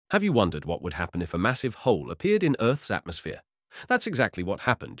Have you wondered what would happen if a massive hole appeared in Earth's atmosphere? That's exactly what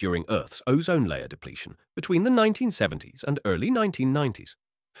happened during Earth's ozone layer depletion between the 1970s and early 1990s.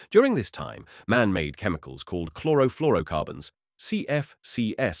 During this time, man-made chemicals called chlorofluorocarbons,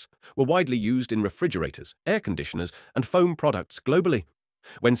 CFCs, were widely used in refrigerators, air conditioners, and foam products globally.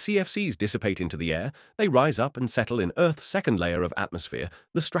 When CFCs dissipate into the air, they rise up and settle in Earth's second layer of atmosphere,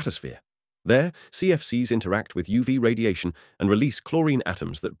 the stratosphere. There, CFCs interact with UV radiation and release chlorine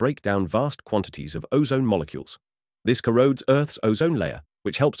atoms that break down vast quantities of ozone molecules. This corrodes Earth's ozone layer,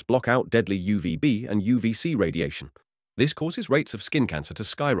 which helps block out deadly UVB and UVC radiation. This causes rates of skin cancer to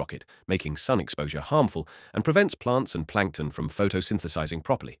skyrocket, making sun exposure harmful, and prevents plants and plankton from photosynthesizing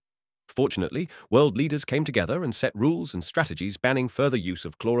properly. Fortunately, world leaders came together and set rules and strategies banning further use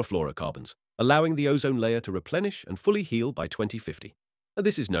of chlorofluorocarbons, allowing the ozone layer to replenish and fully heal by 2050.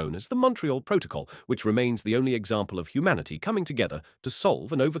 This is known as the Montreal Protocol, which remains the only example of humanity coming together to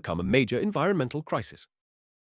solve and overcome a major environmental crisis.